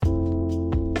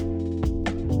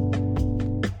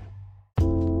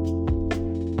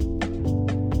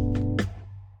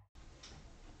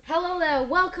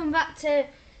Welcome back to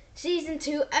Season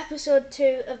 2, Episode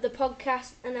 2 of the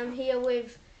podcast, and I'm here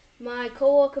with my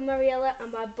co-worker Mariella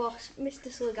and my boss, Mr.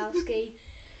 Sligowski,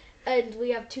 and we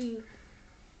have two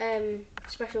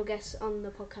special guests on the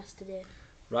podcast today.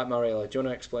 Right, Mariella, do you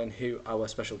want to explain who our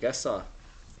special guests are?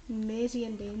 Maisie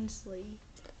and Ainsley.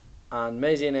 And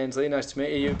Maisie and Ainsley, nice to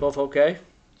meet you. You both okay?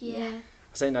 Yeah. I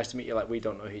say nice to meet you like we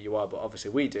don't know who you are, but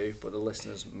obviously we do, but the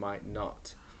listeners might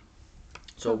not.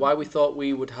 So why we thought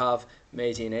we would have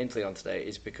Maisie and Ainsley on today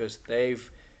is because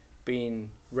they've been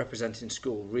representing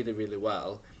school really, really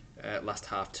well last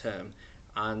half term,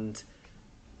 and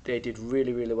they did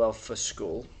really, really well for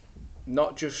school,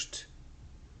 not just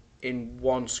in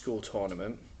one school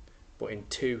tournament, but in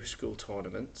two school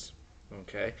tournaments,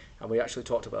 okay? And we actually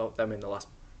talked about them in the last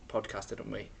podcast,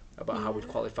 didn't we? About how we'd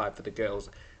qualified for the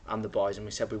girls and the boys, and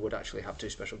we said we would actually have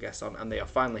two special guests on, and they are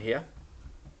finally here.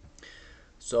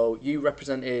 So you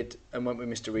represented and went with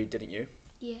Mr. Reed, didn't you?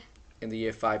 Yeah. In the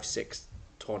year 5-6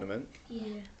 tournament. Yeah.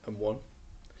 And won.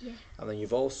 Yeah. And then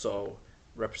you've also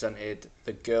represented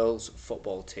the girls'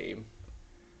 football team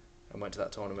and went to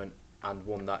that tournament and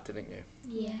won that, didn't you?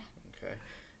 Yeah. Okay.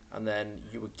 And then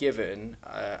you were given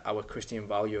our Christian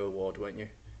Value Award, weren't you?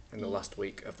 In the last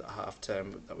week of the half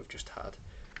term that we've just had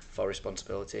for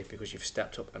responsibility, because you've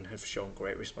stepped up and have shown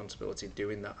great responsibility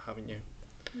doing that, haven't you?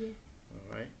 Yeah.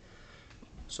 All right.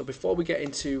 So before we get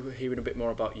into hearing a bit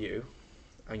more about you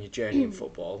and your journey in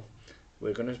football,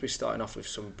 we're going to be starting off with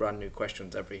some brand new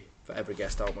questions for every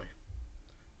guest, aren't we?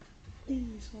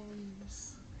 These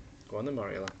ones. Go on then,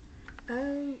 Mariella.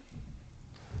 Can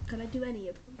I do any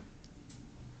of them?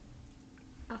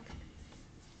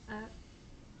 Okay.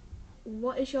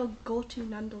 What is your go-to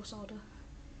Nando's order?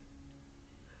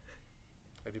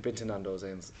 Have you been to Nando's,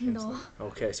 Ainsley? No.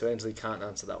 Okay, so Ainsley can't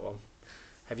answer that one.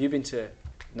 Have you been to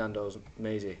Nando's,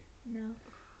 Maisie? No.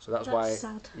 So that's That's why.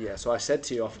 sad. Yeah. So I said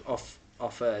to you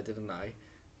off air, didn't I,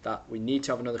 that we need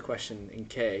to have another question in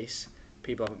case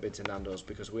people haven't been to Nando's,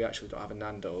 because we actually don't have a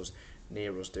Nando's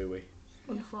near us, do we?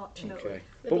 Unfortunately. Okay.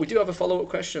 But we do have a follow-up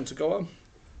question, so go on.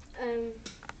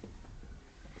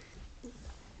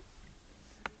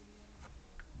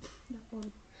 That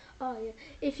one. Oh yeah.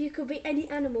 If you could be any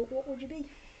animal, what would you be?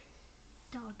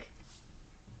 Dog.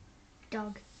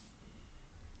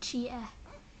 Cheetah.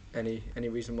 Any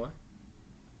reason why?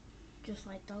 Just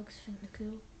like dogs, think they're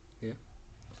cool. Yeah.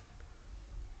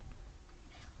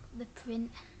 The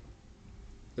print.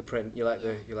 The print. You like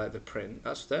the print.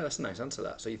 That's a nice answer.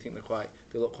 That. So you think they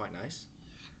look quite nice.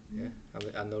 Yeah.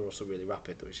 And they're also really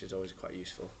rapid, which is always quite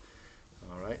useful.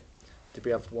 All right. Did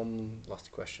we have one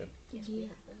last question? Yes, Yeah.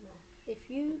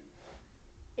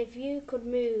 If you could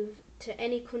move to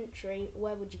any country,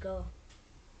 where would you go?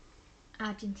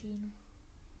 Argentina.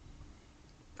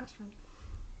 That's fine.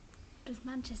 Does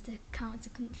Manchester count as a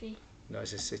country? No,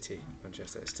 it's a city,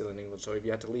 Manchester. It's still in England. So if you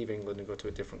had to leave England and go to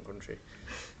a different country,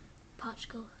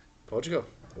 Portugal. Portugal.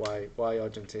 Why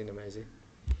Argentina, Maisie?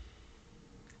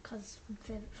 Because my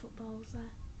favourite footballer's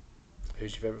there.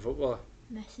 Who's your favourite footballer?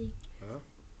 Messi. Oh.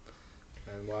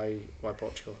 And why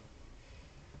Portugal?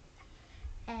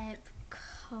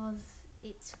 Because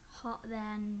it's hot there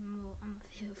and my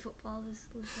favourite footballers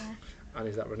live there. And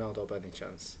is that Ronaldo by any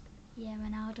chance? Yeah,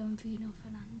 Ronaldo and Bruno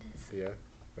Fernandes. Yeah,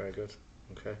 very good.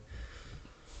 Okay.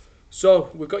 So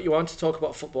we've got you on to talk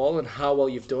about football and how well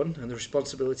you've done and the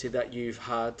responsibility that you've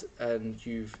had and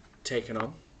you've taken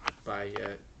on by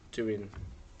doing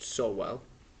so well.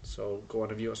 So go on,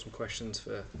 have you got some questions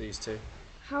for these two?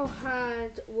 How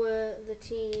hard were the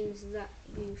teams that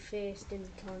you faced in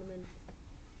the tournament?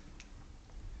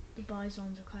 The boys'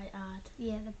 ones are quite hard.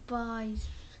 Yeah, the boys,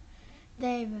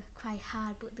 they were quite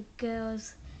hard, but the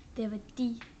girls, they were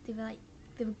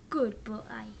good, but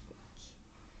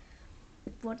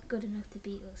weren't good enough to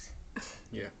beat us.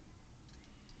 Yeah.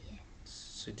 Yeah.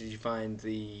 So did you find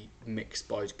the mixed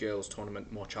boys-girls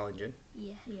tournament more challenging?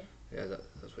 Yeah. Yeah. Yeah,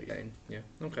 that's what you're saying. Yeah,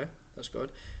 okay, that's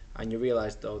good. And you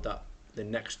realise though that the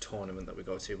next tournament that we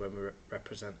go to when we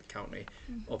represent the county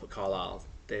up at Carlisle,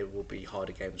 there will be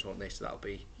harder games, won't they? So that'll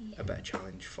be a better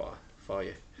challenge for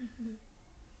you. Mm-hmm.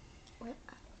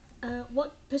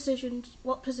 What positions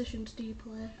do you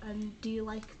play, and do you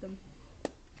like them?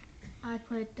 I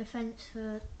played defence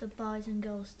for the boys and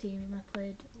girls team, and I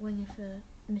played winger for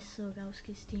Miss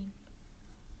Sligowski's team.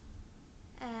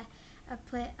 I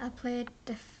played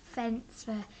defence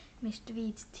for Mr.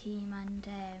 Reed's team and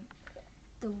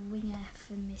the winger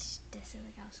for Mr.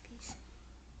 Sligowski's.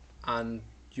 And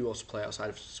you also play outside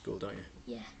of school, don't you?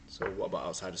 Yeah. So what about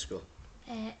outside of school?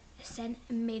 Centre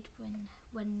mid when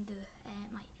the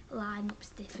my line-up's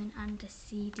different, and a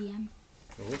CDM.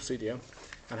 Oh, CDM.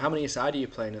 And how many aside are you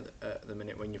playing at the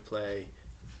minute when you play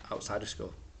outside of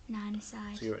school?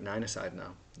 9-a-side. So you're at 9-a-side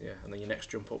now, yeah. And then your next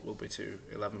jump up will be to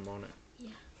 11, won't it? Yeah.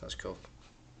 That's cool.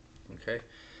 Okay.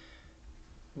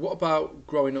 What about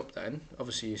growing up then?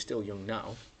 Obviously you're still young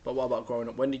now, but what about growing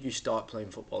up? When did you start playing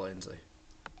football, Ainsley?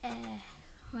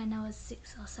 When I was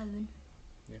 6 or 7.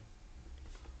 Yeah.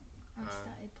 I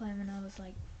started playing when I was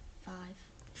like 5.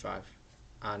 5.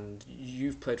 And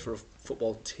you've played for a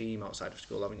football team outside of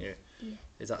school, haven't you? Yeah.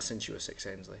 Is that since you were 6,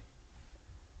 Ainsley?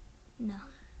 No.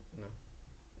 No.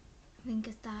 I think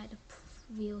I started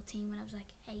a real team when I was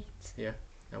like 8. Yeah.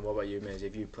 And what about you, Maisie?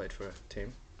 Have you played for a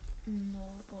team? No,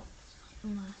 but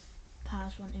my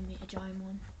parents wanted me to join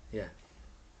one. Yeah.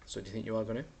 So do you think you are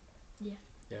going to? Yeah.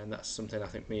 Yeah, and that's something I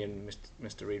think me and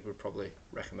Mr. Reid would probably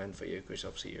recommend for you, because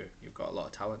obviously you've got a lot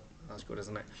of talent. That's good,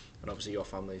 isn't it? And obviously your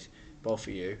families, both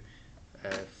of you,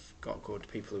 have got good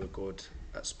people who are good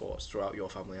at sports throughout your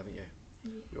family, haven't you?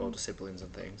 Yeah. Your older siblings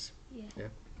and things. Yeah.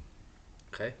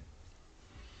 Okay.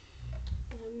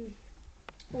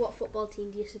 What football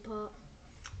team do you support?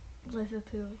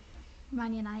 Liverpool.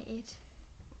 Man United.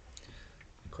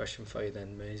 Question for you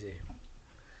then, Maisie.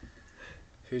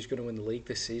 Who's going to win the league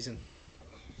this season?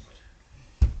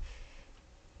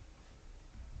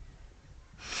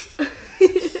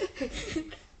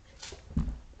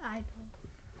 I don't.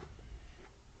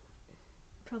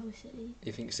 Probably City.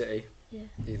 You think City? Yeah.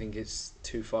 Do you think it's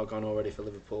too far gone already for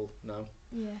Liverpool now?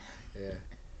 Yeah. Yeah.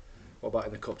 What about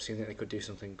in the cups? Do you think they could do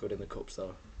something good in the cups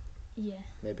though? Yeah.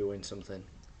 Maybe win something?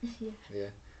 Yeah. Yeah.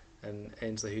 And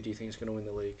Ainsley, who do you think is going to win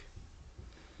the league?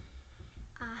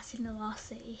 Arsenal or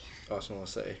City. Arsenal or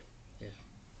City? Yeah.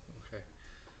 Okay.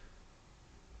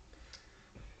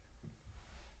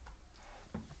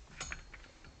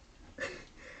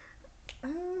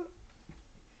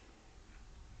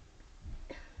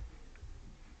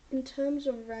 In terms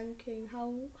of ranking,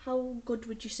 how good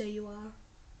would you say you are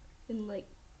in like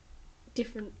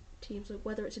different teams, like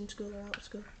whether it's in school or out of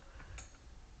school?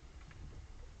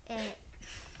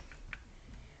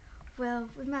 Well,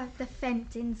 with my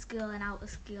defence in school and out of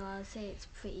school, I'd say it's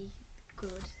pretty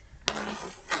good.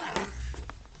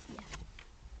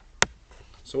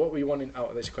 So what were you wanting out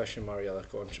of this question, Mariella?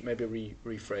 Go on, maybe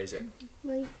rephrase it.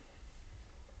 Like,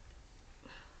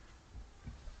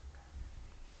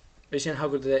 Are you saying how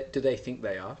good do they think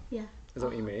they are? yeah. Is that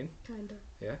what you mean? Kinda.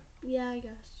 Yeah. Yeah, I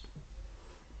guess.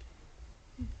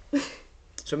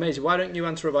 So Maisie, why don't you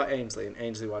answer about Ainsley? And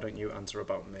Ainsley, why don't you answer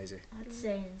about Maisie? I'd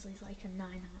say Ainsley's like a 9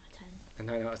 out of 10. A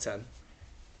 9 out of 10.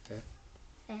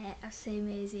 I'd say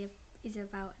Maisie is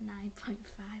about 9.5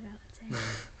 out of 10.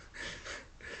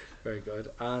 Very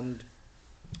good. And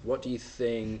what do you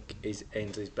think is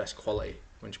Ainsley's best quality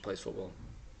when she plays football?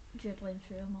 Dribbling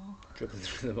through them all. Dribbling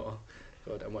through the ball.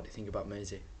 Good. And what do you think about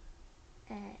Maisie?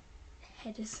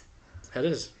 Headers.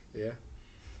 Headers, yeah.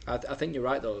 I think you're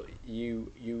right though.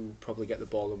 You probably get the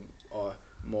ball or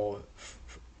more.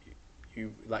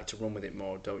 You like to run with it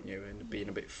more, don't you? And being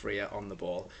a bit freer on the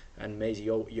ball. And Maisie,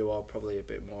 you are probably a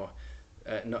bit more,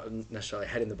 not necessarily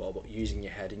heading the ball, but using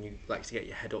your head, and you like to get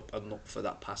your head up and look for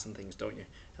that pass and things, don't you?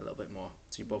 A little bit more.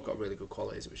 So you both got really good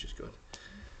qualities, which is good.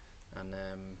 And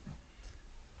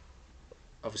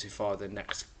obviously for the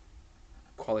next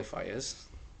qualifiers,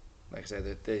 like I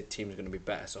say, the team's going to be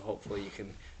better. So hopefully you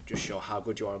can just show how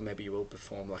good you are, and maybe you will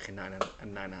perform like a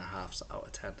 9.5 out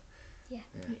of 10. Yeah.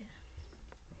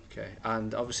 Okay,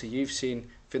 and obviously you've seen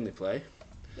Finley play.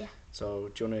 Yeah. So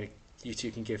do you want to, you two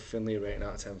can give Finley a rating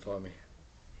out of 10 for me.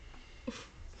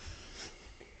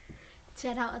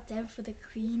 10 out of 10 for the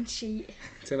clean sheet.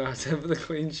 10 out of 10 for the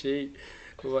clean sheet.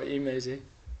 What about you, Maisie?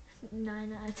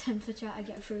 9 out of 10 for trying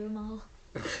to get through them all.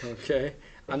 Okay,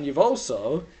 and you've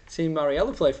also seen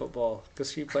Mariella play football,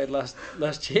 because she played last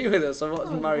year with us. So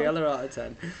what's Mariella out of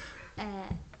 10?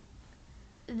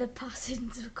 The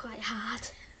passings were quite hard.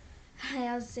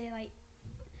 I would say like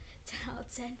 10 out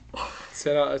of 10.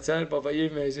 10 out of 10. What about you,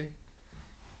 Maisie?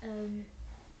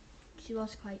 She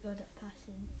was quite good at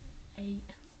passing. 8.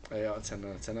 8 out of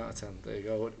 10. 10 out of 10. There you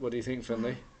go. What do you think,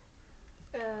 Finley?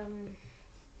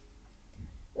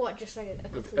 What, just like a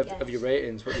complete Of your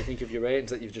ratings, what do you think of your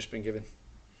ratings that you've just been given?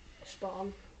 Spot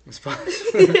on.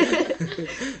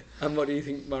 And what do you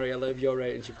think, Mariella, of your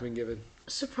ratings you've been given?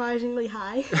 Surprisingly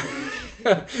high.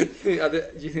 Do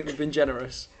you think they've been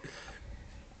generous?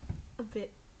 A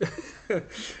bit.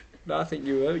 No, I think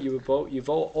you were both.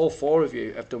 All four of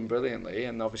you have done brilliantly,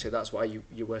 and obviously that's why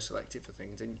you were selected for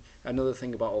things. And another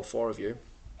thing about all four of you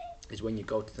is when you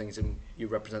go to things and you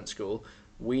represent school,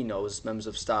 we know as members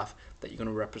of staff that you're going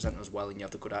to represent us well, and you have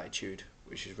the good attitude,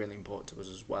 which is really important to us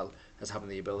as well as having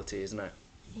the ability, isn't it?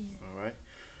 Yeah. All right.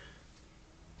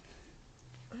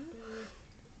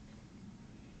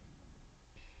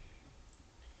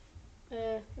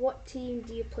 What team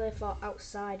do you play for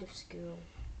outside of school?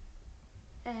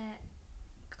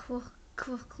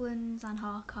 Crooklands and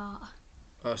Harcourt.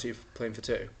 Oh, so you're playing for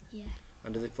two? Yeah.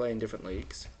 And do they play in different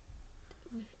leagues?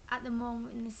 At the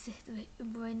moment,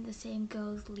 we're in the same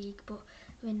girls' league, but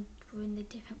we're in the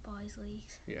different boys'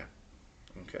 leagues. Yeah.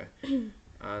 Okay.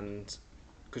 And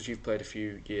because you've played a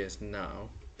few years now,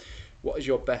 what is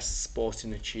your best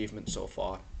sporting achievement so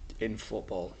far in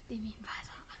football? What do you mean by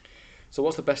that? So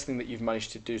what's the best thing that you've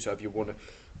managed to do? So have you won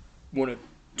a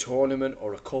tournament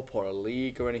or a cup or a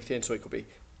league or anything? So it could be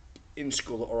in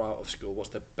school or out of school. What's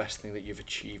the best thing that you've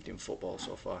achieved in football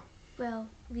so far? Well,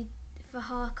 for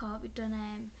Harcourt we've done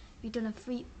a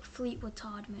Fleetwood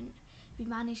tournament. We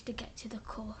managed to get to the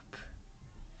cup,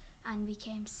 and we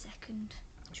came second.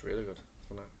 That's really good,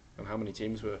 isn't it? And how many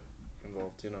teams were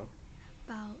involved? Do you know?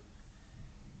 About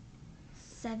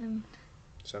 7.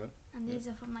 7. And these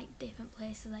are from like different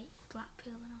places, like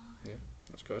Blackpool and all. Yeah,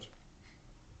 that's good.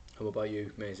 How about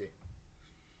you, Maisie?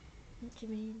 What do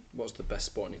you mean? What's the best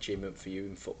sporting achievement for you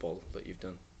in football that you've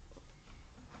done?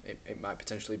 It might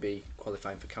potentially be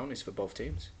qualifying for counties for both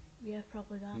teams. Yeah,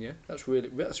 probably that. Yeah, that's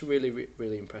a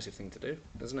really impressive thing to do,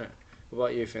 isn't it? What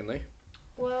about you, Finley?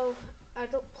 Well, I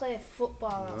don't play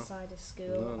football No. outside of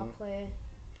school. No. I play.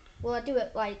 Well, I do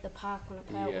it like the park when I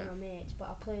play out Yeah. with my mates, but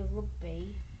I play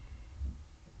rugby.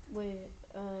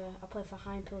 I play for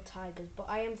Hindpool Tigers, but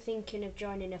I am thinking of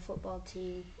joining a football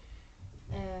team.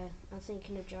 I'm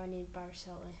thinking of joining Barry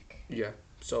Celtic. Yeah.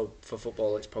 So for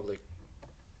football, it's probably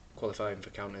qualifying for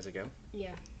counties again.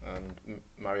 Yeah. And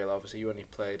Mariella, obviously, you only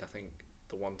played, I think,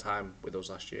 the one time with us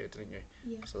last year, didn't you?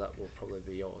 Yeah. So that will probably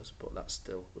be yours, but that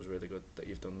still was really good that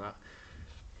you've done that.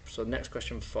 So next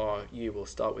question for you, we'll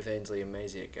start with Ainsley and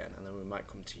Maisie again, and then we might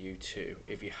come to you too,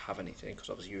 if you have anything, because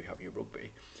obviously you have your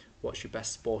rugby. What's your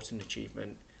best sporting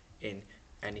achievement in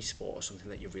any sport, or something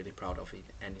that you're really proud of in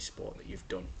any sport that you've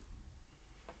done?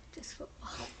 Just football.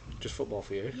 Just football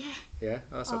for you? Yeah. Yeah,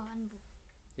 that's Oh, and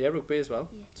yeah, rugby as well.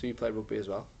 Yeah. So you play rugby as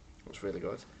well. That's really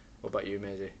good. What about you,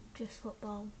 Maisie? Just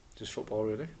football. Just football,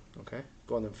 really? Okay.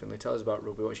 Go on then, Finley. Tell us about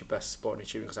rugby. What's your best sporting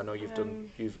achievement? Because I know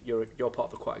you're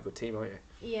part of a quite a good team, aren't you?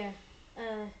 Yeah.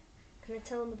 Can I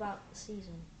tell them about the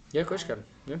season? Yeah, of course you can.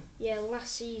 Yeah. Yeah,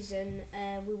 last season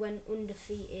we went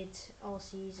undefeated all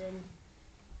season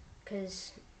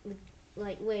because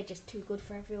we're just too good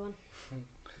for everyone.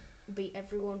 Beat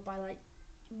everyone by like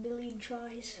a million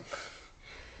tries.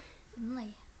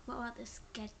 Finley. What about the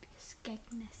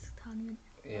Skegness tournament?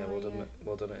 Yeah, Oh, well done. yeah.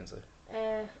 Well done, Ainsley.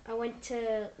 I went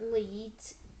to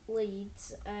Leeds,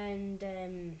 and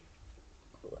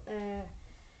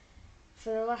for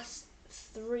the last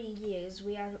 3 years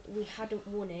we hadn't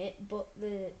won it, but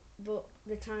the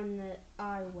time that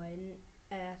I went,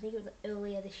 I think it was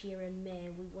earlier this year in May,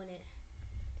 we won it.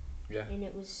 Yeah. And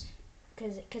it was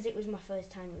because it was my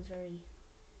first time. It was very,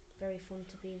 very fun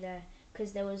to be there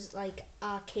because there was like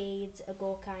arcades, a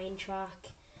go-karting track,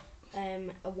 a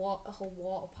whole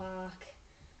water park.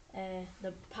 The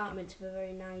apartments were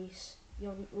very nice. You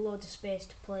had loads of space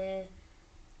to play.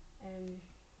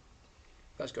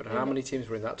 That's good. And how many teams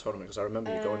were in that tournament? Because I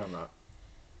remember you going on that.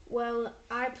 Well,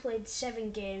 I played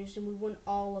 7 games and we won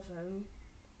all of them.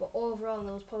 But overall,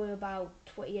 there was probably about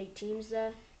 28 teams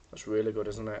there. That's really good,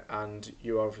 isn't it? And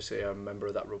you're obviously a member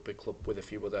of that rugby club with a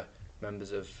few other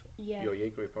members of Yeah. your year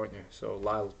group, aren't you? So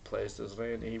Lyle plays, doesn't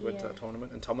he? And he went to Yeah. that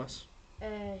tournament. And Thomas?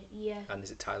 Yeah. And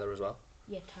is it Tyler as well?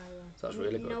 Yeah, Tyler. So that's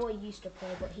really good. Noah used to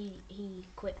play, but he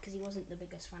quit because he wasn't the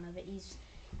biggest fan of it. He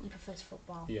prefers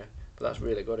football. Yeah, but that's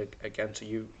really good. Again, so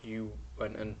you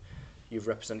went and you've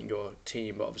represented your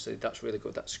team, but obviously that's really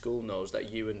good that school knows that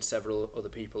you and several other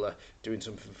people are doing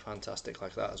something fantastic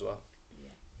like that as well.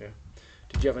 Yeah.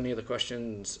 Did you have any other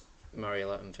questions,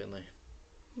 Mariella and Finley?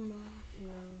 No.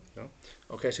 No.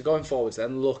 Okay, so going forwards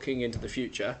then, looking into the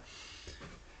future,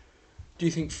 do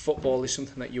you think football is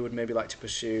something that you would maybe like to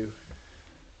pursue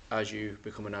as you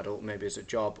become an adult, maybe as a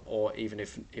job, or even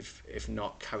if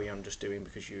not, carry on just doing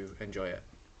because you enjoy it?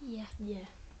 Yeah. Yeah.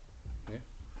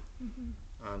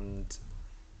 And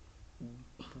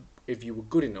if you were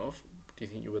good enough, do you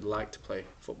think you would like to play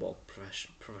football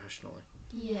professionally?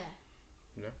 Yeah.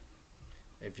 No?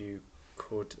 If you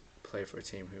could play for a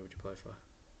team, who would you play for?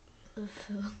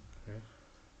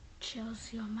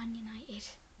 Chelsea or Man United.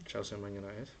 Chelsea and Man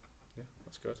United. Yeah,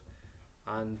 that's good.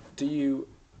 And do you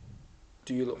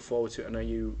look forward to it? And are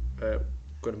you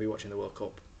going to be watching the World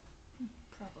Cup?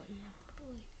 Probably, yeah.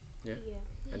 Probably. Yeah.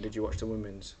 Yeah. And did you watch the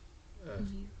women's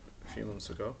a few months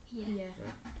ago? Yeah. Yeah.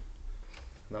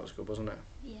 And that was good, wasn't it?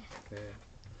 Yeah.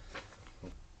 Yeah.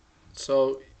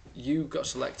 So you got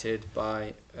selected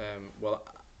by,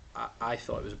 I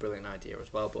thought it was a brilliant idea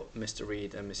as well, but Mr.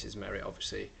 Reed and Mrs. Merritt,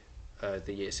 obviously,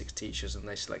 the Year 6 teachers, and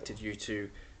they selected you to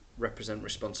represent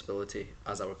responsibility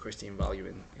as our Christian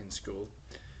value in school.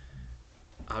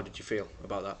 How did you feel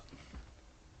about that?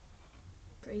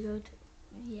 Pretty good.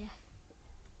 Yeah. Do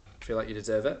you feel like you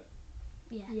deserve it?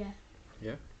 Yeah.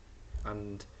 Yeah.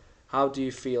 And how do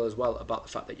you feel as well about the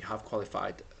fact that you have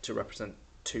qualified to represent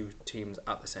 2 teams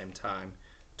at the same time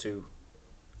to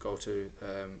go to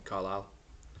Carlisle?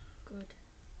 Good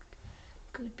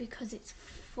because it's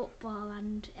football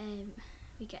and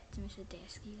we get to miss a day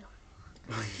of school.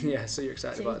 Yeah, so you're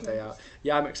excited about a day out.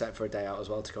 Yeah, I'm excited for a day out as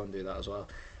well, to go and do that as well.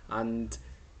 And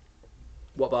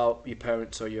what about your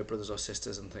parents or your brothers or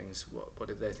sisters and things? What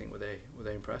did they think? Were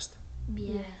they impressed?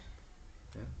 Yeah.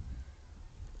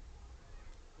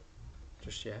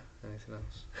 Just anything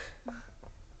else?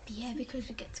 Yeah, because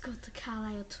we get to go to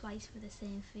Carlisle twice for the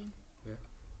same thing.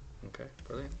 Okay,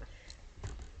 brilliant.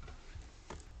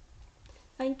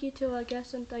 Thank you to our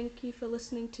guests and thank you for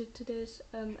listening to today's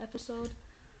episode.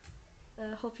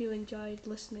 Hope you enjoyed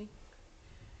listening.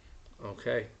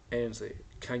 Okay, Ainsley,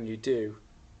 can you do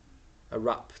a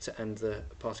rap to end the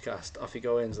podcast? Off you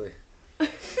go, Ainsley.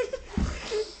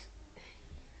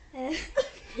 I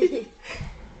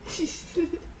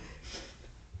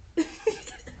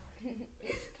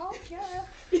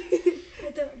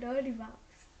don't know any raps.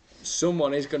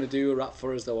 Someone is going to do a rap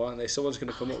for us though, aren't they? Someone's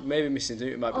going to come up. Maybe Mrs.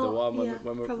 Newton might be the one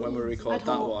when we record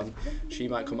that one. She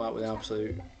might come out with an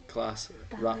absolute class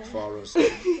rap for us.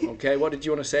 Okay, what did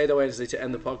you want to say though, Ainsley, to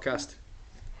end the podcast?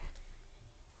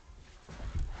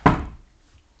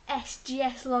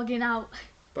 SGS logging out.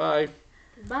 Bye.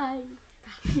 Bye.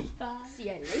 Bye. See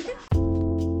you later.